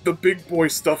 Like, the big boy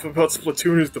stuff about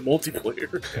Splatoon is the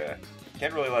multiplayer. Yeah.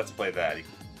 Can't really Let's Play that. You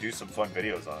can do some fun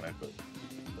videos on it, but...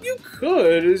 You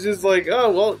could. It's just like, oh,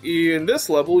 well, in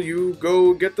this level, you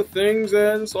go get the things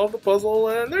and solve the puzzle,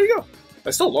 and there you go.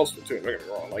 I still love Splatoon, don't get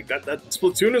me wrong. Like, that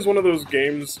Splatoon is one of those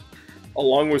games,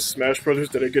 along with Smash Brothers,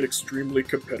 that I get extremely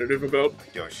competitive about.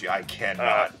 Yoshi, I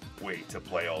cannot wait to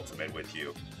play Ultimate with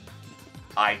you.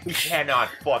 I cannot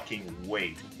fucking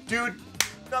wait. Dude,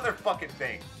 another fucking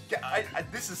thing.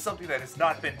 This is something that has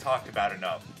not been talked about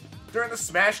enough. During the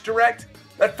Smash Direct,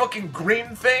 that fucking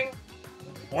green thing...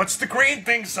 What's the green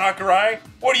thing, Sakurai?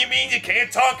 What do you mean you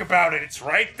can't talk about it? It's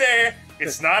right there.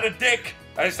 It's not a dick.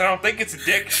 I don't think it's a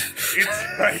dick. It's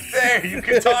right there. You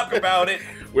can talk about it.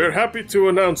 We're happy to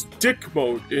announce Dick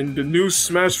Mode in the new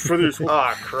Smash Brothers.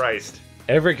 Ah, Christ.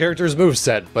 every character's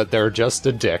moveset, but they're just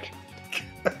a dick.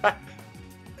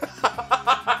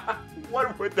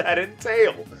 What would that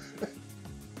entail?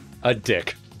 A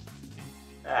dick.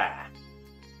 Ah.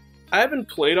 I haven't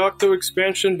played Octo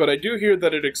Expansion, but I do hear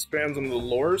that it expands on the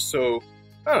lore, so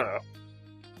I don't know.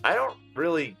 I don't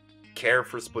really care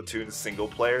for Splatoon single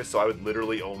player, so I would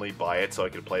literally only buy it so I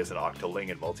could play as an Octoling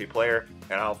in multiplayer,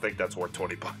 and I don't think that's worth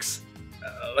 $20.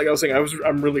 Like I was saying,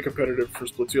 I'm really competitive for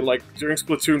Splatoon. Like, during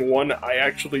Splatoon 1, I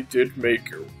actually did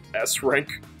make S rank,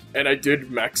 and I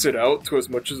did max it out to as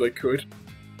much as I could.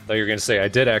 I thought you were going to say, I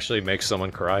did actually make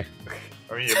someone cry.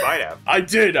 I mean, you might have. I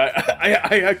did.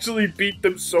 I actually beat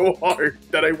them so hard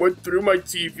that I went through my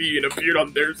TV and appeared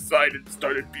on their side and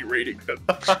started berating them.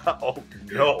 Oh,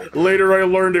 no. Later, I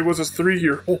learned it was a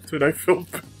 3-year-old, and I felt...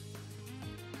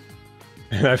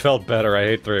 And I felt better. I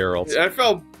hate 3-year-olds. I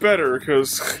felt better,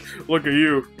 because, look at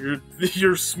you.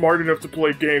 You're smart enough to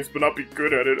play games, but not be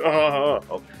good at it.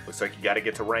 Oh, looks like you gotta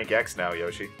get to rank X now,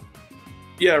 Yoshi.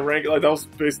 Yeah, rank. Like,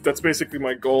 that's basically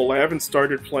my goal. I haven't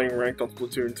started playing ranked on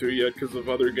Splatoon 2 yet because of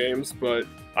other games, but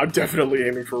I'm definitely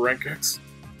aiming for rank X.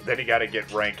 Then you gotta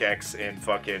get rank X in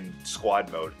fucking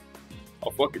squad mode.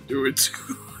 I'll fucking do it.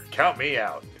 Count me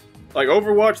out. Like,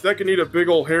 Overwatch, that can eat a big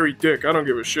ol' hairy dick. I don't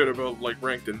give a shit about, like,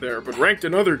 ranked in there, but ranked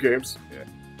in other games.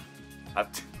 Yeah.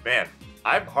 Man,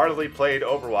 I've hardly played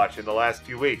Overwatch in the last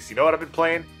few weeks. You know what I've been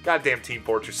playing? Goddamn Team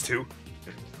Fortress 2.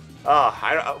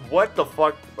 What the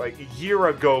fuck? Like, a year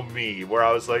ago me, where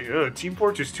I was like, Team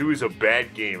Fortress 2 is a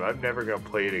bad game. I'm never gonna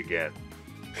play it again.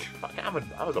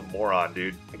 I was a moron,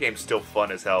 dude. The game's still fun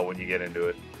as hell when you get into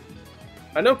it.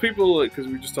 I know people, because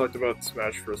we just talked about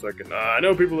Smash for a second, I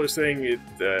know people are saying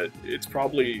that it's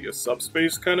probably a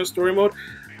subspace kind of story mode.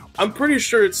 I'm pretty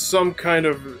sure it's some kind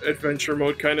of adventure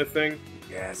mode kind of thing.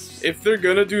 Yes. If they're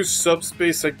gonna do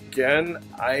subspace again,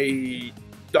 I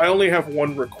only have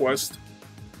one request.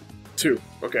 Two.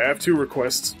 Okay, I have two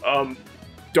requests.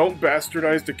 Don't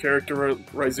bastardize the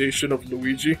characterization of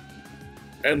Luigi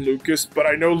and Lucas, but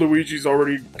I know Luigi's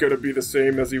already gonna be the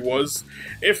same as he was.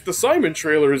 If the Simon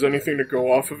trailer is anything to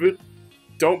go off of it,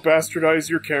 don't bastardize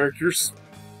your characters.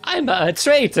 I'm a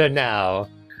traitor now.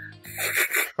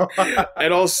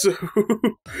 and also,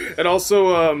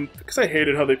 because I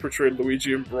hated how they portrayed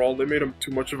Luigi in Brawl, they made him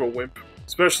too much of a wimp.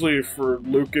 Especially for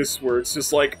Lucas, where it's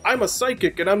just like, I'm a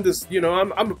psychic and I'm this,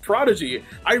 I'm a prodigy.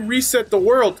 I reset the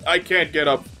world. I can't get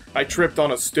up. I tripped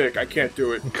on a stick. I can't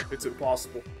do it. It's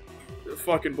impossible.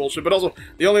 Fucking bullshit. But also,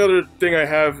 the only other thing I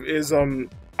have is,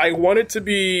 I want it to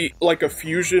be like a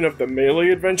fusion of the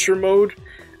Melee adventure mode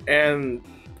and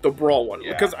the Brawl one.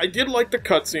 Yeah. Because I did like the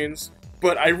cutscenes,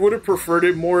 but I would have preferred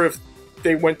it more if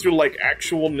they went through like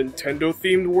actual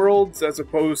Nintendo-themed worlds as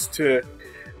opposed to,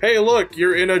 hey look,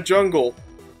 you're in a jungle.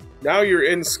 Now you're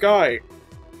in Sky.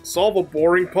 Solve a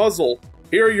boring puzzle.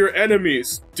 Here are your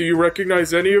enemies. Do you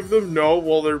recognize any of them? No?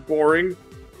 Well, they're boring.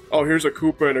 Oh, here's a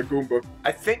Koopa and a Goomba.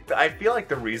 I feel like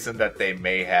the reason that they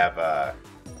may have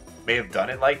done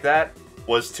it like that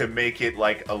was to make it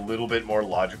like a little bit more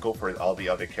logical for all the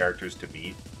other characters to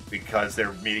meet, because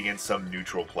they're meeting in some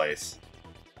neutral place.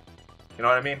 You know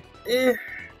what I mean?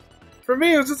 For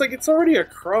me, it was just like, it's already a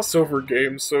crossover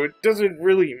game, so it doesn't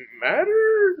really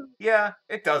matter? Yeah,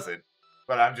 it doesn't.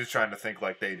 But I'm just trying to think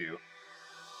like they do.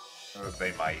 Or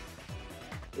they might.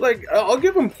 Like, I'll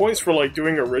give them points for, like,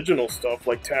 doing original stuff,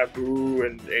 like Taboo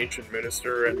and Ancient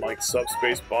Minister and, like,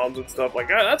 Subspace Bombs and stuff. Like,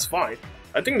 that's fine.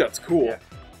 I think that's cool. Yeah.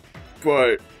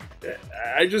 But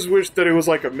I just wish that it was,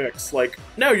 like, a mix. Like,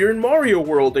 now you're in Mario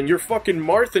World, and you're fucking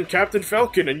Marth and Captain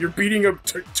Falcon, and you're beating up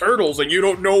turtles, and you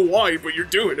don't know why, but you're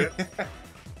doing it.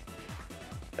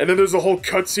 And then there's a whole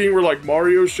cutscene where, like,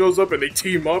 Mario shows up and they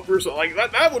team up or something.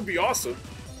 Like, that would be awesome.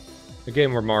 A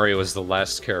game where Mario is the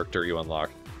last character you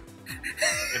unlock.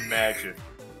 Imagine.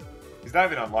 He's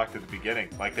not even unlocked at the beginning.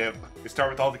 Like, they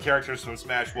start with all the characters from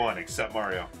Smash 1, except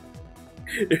Mario.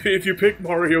 If you pick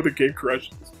Mario, the game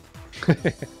crashes.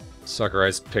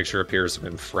 Sakurai's picture appears of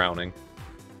him frowning.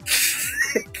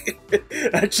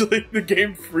 Actually, the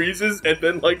game freezes, and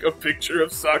then, like, a picture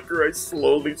of Sakurai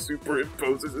slowly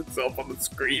superimposes itself on the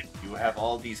screen. You have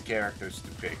all these characters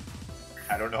to pick.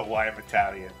 I don't know why I'm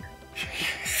Italian.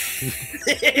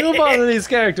 You have all of these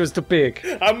characters to pick.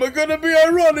 I'm gonna be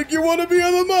ironic, you wanna be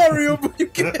on the Mario, but you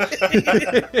can't.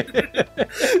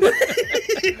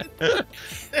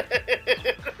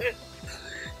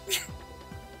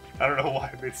 I don't know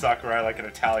why I made Sakurai like an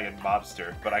Italian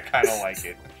mobster, but I kind of like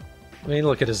it. I mean,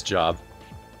 look at his job.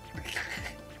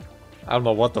 I don't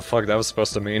know what the fuck that was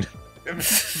supposed to mean.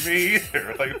 Me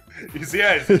either. Like, he's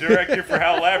the director for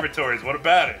HAL Laboratories. What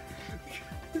about it?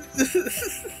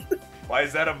 Why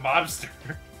is that a mobster?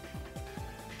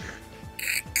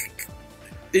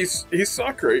 He's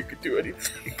Sakurai, he could do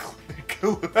anything.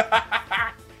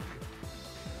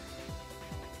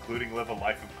 Including live a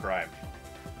life of crime.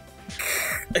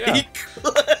 Yeah.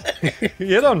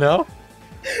 You don't know.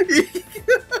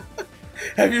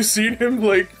 Have you seen him,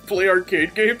 like, play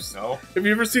arcade games? No. Have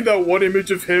you ever seen that one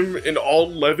image of him in all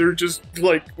leather, just,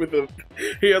 like, with a...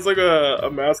 He has, like, a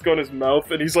mask on his mouth,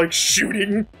 and he's, like,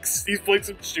 shooting... He's playing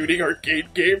some shooting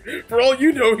arcade game. For all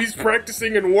you know, he's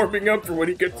practicing and warming up for when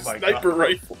he gets a sniper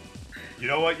rifle. You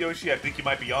know what, Yoshi? I think you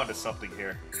might be onto something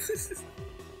here.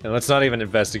 And let's not even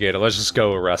investigate it, let's just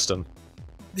go arrest him.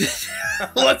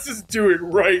 Let's just do it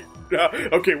right now.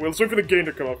 Okay, well, let's wait for the game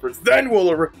to come up first. Then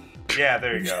we'll... Yeah,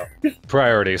 there you go.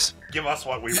 Priorities. Give us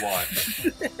what we want.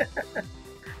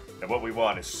 And what we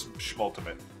want is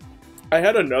Schmultimate. I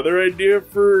had another idea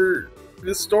for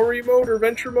the story mode or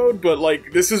venture mode, but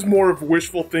like this is more of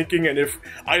wishful thinking, and if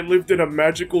I lived in a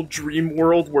magical dream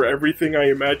world where everything I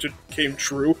imagined came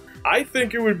true, I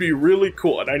think it would be really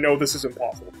cool, and I know this is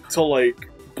impossible, to like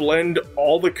blend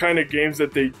all the kind of games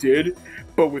that they did,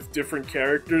 but with different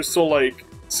characters. So like,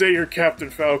 say you're Captain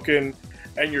Falcon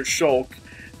and you're Shulk,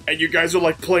 and you guys are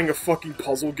like playing a fucking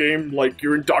puzzle game, like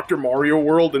you're in Dr. Mario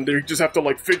World, and they just have to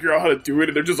like figure out how to do it,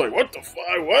 and they're just like, what the fuck,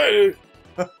 what?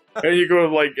 And you go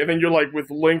like, and then you're like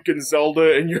with Link and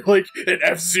Zelda, and you're like an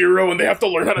F-Zero, and they have to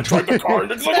learn how to drive the car, and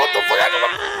they're just like, what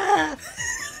the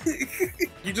fuck?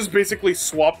 You just basically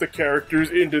swap the characters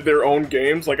into their own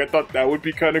games. Like, I thought that would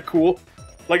be kind of cool.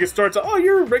 Like, it starts, oh,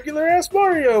 you're a regular-ass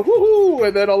Mario, woohoo!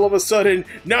 And then all of a sudden,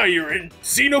 now you're in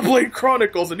Xenoblade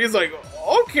Chronicles, and he's like,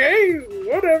 okay,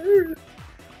 whatever.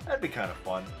 That'd be kind of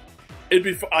fun. It'd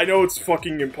be, I know it's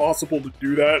fucking impossible to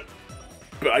do that,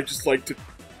 but I just like to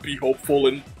be hopeful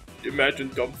and imagine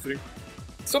dumb things.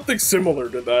 Something similar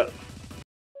to that.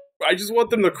 I just want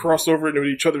them to cross over into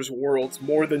each other's worlds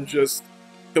more than just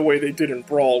the way they did in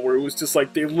Brawl, where it was just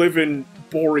like they live in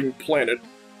boring planet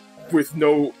with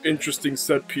no interesting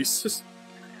set pieces.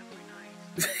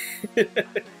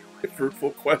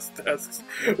 Fruitful quest tasks.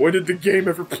 When did the game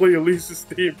ever play Elise's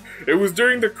theme? It was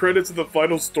during the credits of the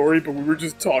final story, but we were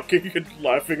just talking and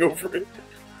laughing over it.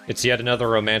 It's yet another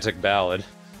romantic ballad.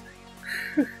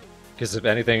 Because if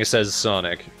anything says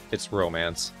Sonic, it's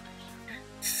romance.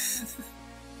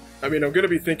 I mean, I'm gonna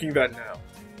be thinking that now.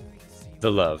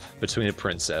 The love between a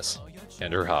princess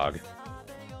and her hog.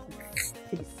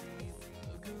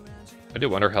 I do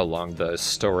wonder how long the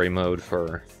story mode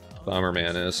for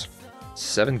Bomberman is.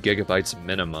 7 gigabytes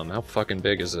minimum. How fucking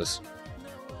big is this?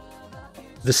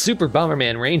 The Super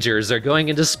Bomberman Rangers are going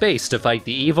into space to fight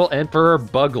the evil Emperor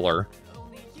Bugler.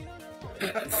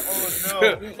 Oh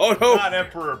no! Oh no! Not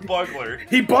Emperor Bugler.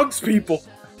 He bugs people!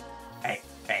 Hey,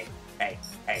 hey, hey,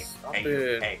 hey, Stop hey,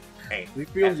 it. hey, hey.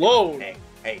 Leave me alone! Hey,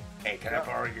 hey, hey, can I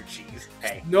borrow your cheese?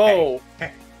 Hey. No!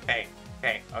 Hey, hey,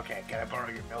 hey, okay, can I borrow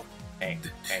your milk? Hey,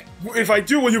 hey. If I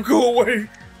do, will you go away?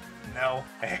 No.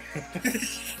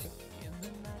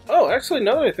 Oh, actually,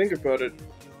 now that I think about it,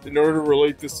 in order to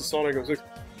relate this to Sonic, I was like,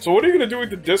 so what are you gonna do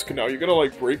with the disc now? You gonna,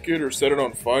 like, break it or set it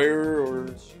on fire, or...?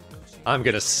 I'm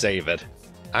gonna save it.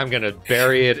 I'm gonna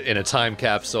bury it in a time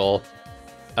capsule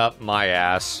up my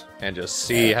ass and just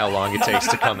see how long it takes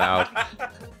to come out.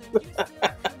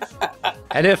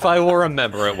 And if I will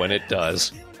remember it when it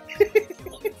does.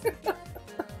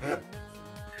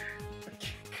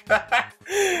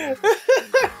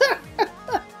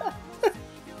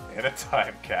 In a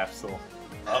time capsule.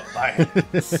 Up my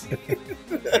ass.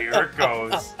 Here it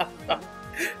goes.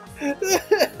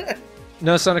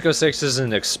 No, Sonic 06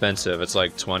 isn't expensive. It's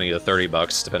like 20 to 30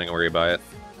 bucks, depending on where you buy it.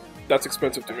 That's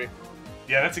expensive to me.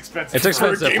 Yeah, that's expensive. It's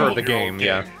expensive for the your game, own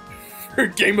yeah. For a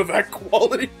game of that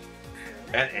quality?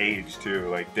 And age, too.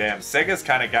 Like, damn, Sega's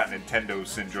kind of got Nintendo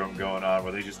syndrome going on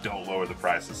where they just don't lower the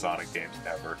price of Sonic games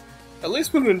ever. At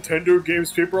least with Nintendo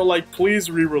games, people are like, please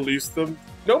re-release them.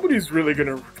 Nobody's really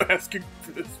gonna asking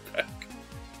for this back.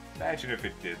 Imagine if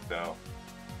it did, though.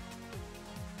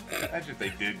 Imagine if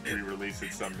they did re-release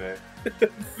it someday.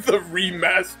 The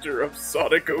remaster of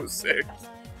Sonic 06.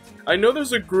 I know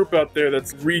there's a group out there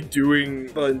that's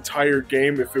redoing the entire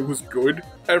game if it was good.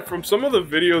 And from some of the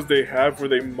videos they have where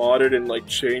they modded and like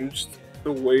changed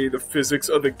the way the physics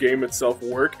of the game itself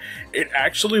work, it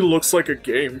actually looks like a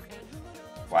game.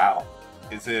 Wow.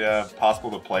 Is it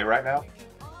possible to play right now?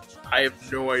 I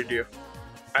have no idea.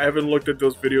 I haven't looked at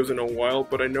those videos in a while,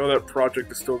 but I know that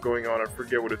project is still going on. I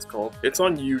forget what it's called. It's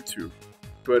on YouTube,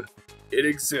 but it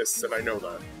exists, and I know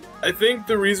that. I think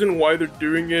the reason why they're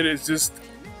doing it is just,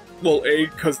 well, A,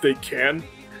 because they can,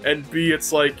 and B,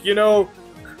 it's like, you know,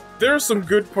 there are some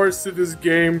good parts to this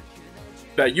game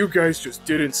that you guys just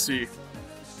didn't see.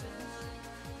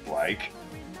 Like?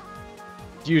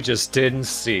 You just didn't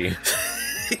see.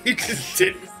 You just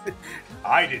didn't see.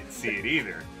 I didn't see it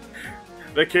either.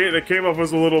 That came off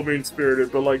as a little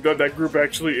mean-spirited, but like that group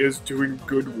actually is doing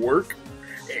good work.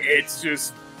 It's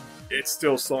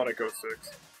still Sonic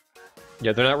 06.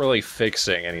 Yeah, they're not really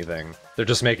fixing anything. They're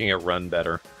just making it run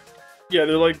better. Yeah,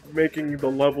 they're like making the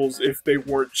levels if they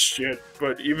weren't shit,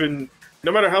 but even,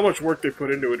 no matter how much work they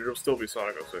put into it, it'll still be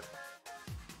Sonic 06.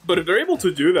 But if they're able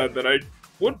to do that, then I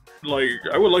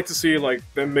would like to see like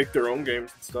them make their own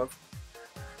games and stuff.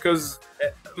 Because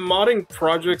modding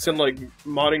projects and like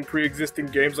modding pre-existing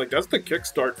games, like that's the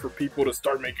kickstart for people to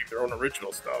start making their own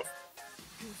original stuff.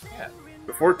 Yeah.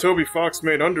 Before Toby Fox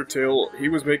made Undertale, he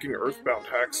was making Earthbound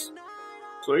hacks.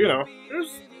 So, you know,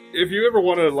 if you ever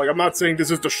want to, like, I'm not saying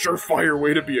this is the surefire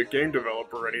way to be a game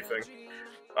developer or anything.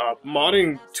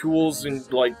 Modding tools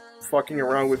and, like, fucking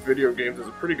around with video games is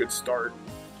a pretty good start.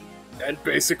 And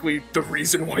basically, the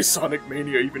reason why Sonic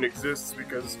Mania even exists,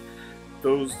 because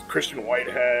those Christian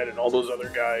Whitehead and all those other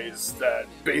guys that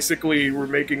basically were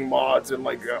making mods and,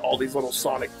 like, all these little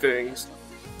Sonic things,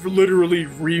 literally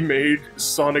remade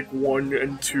Sonic 1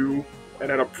 and 2 and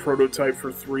had a prototype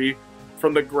for 3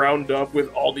 from the ground up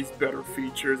with all these better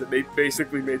features, and they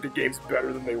basically made the games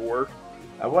better than they were.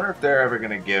 I wonder if they're ever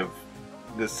going to give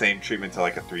the same treatment to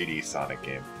like a 3D Sonic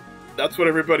game. That's what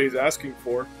everybody's asking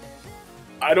for.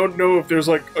 I don't know if there's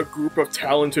like a group of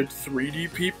talented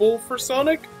 3D people for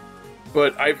Sonic,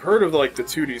 but I've heard of like the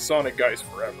 2D Sonic guys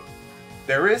forever.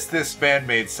 There is this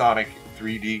fan-made Sonic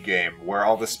 3D game where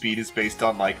all the speed is based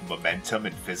on like momentum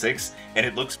and physics, and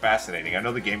it looks fascinating. I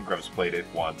know the Game Grumps played it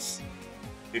once.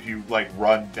 If you like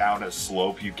run down a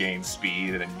slope, you gain speed,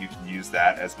 and then you can use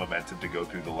that as momentum to go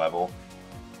through the level.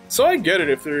 So I get it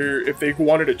if they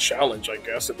wanted a challenge, I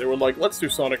guess, if they were like, let's do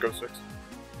Sonic 06.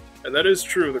 And that is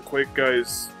true, the Quake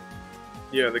guys,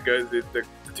 yeah, the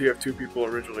TF2 people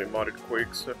originally modded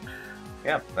Quake, so.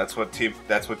 Yeah, that's what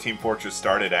Team Fortress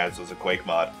started as, was a Quake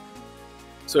mod.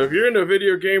 So if you're into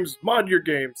video games, mod your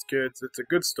games, kids. It's a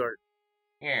good start.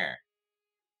 Yeah.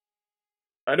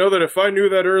 I know that if I knew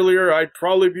that earlier, I'd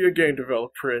probably be a game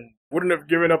developer and wouldn't have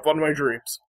given up on my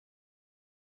dreams.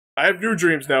 I have new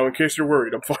dreams now, in case you're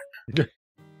worried. I'm fine.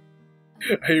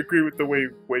 I agree with the way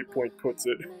Waypoint puts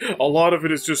it. A lot of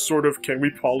it is just sort of, can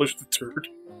we polish the turd?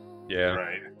 Yeah.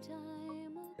 Right.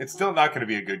 It's still not going to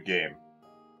be a good game.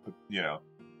 But, you know,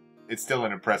 it's still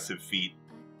an impressive feat.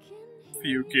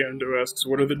 Fuyukiando asks,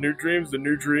 what are the new dreams? The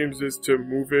new dreams is to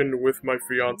move in with my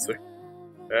fiance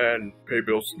and pay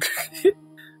bills.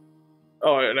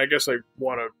 Oh, and I guess I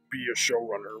want to be a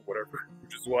showrunner or whatever,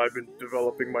 which is why I've been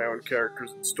developing my own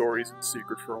characters and stories in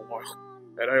secret for a while.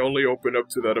 And I only open up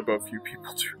to that about a few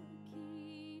people, too.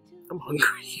 I'm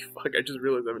hungry. Fuck, I just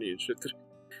realized I haven't eaten shit today.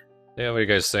 Yeah, what do you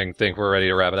guys think? Think we're ready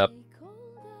to wrap it up?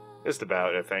 Just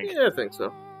about, I think. Yeah, I think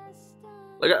so.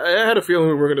 Like, I had a feeling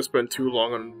we were going to spend too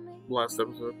long on last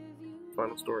episode.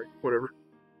 Final story. Whatever.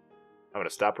 I'm going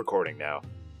to stop recording now.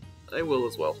 I will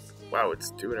as well. Wow,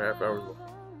 it's 2.5 hours long.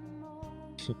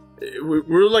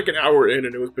 We're like an hour in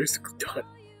and it was basically done.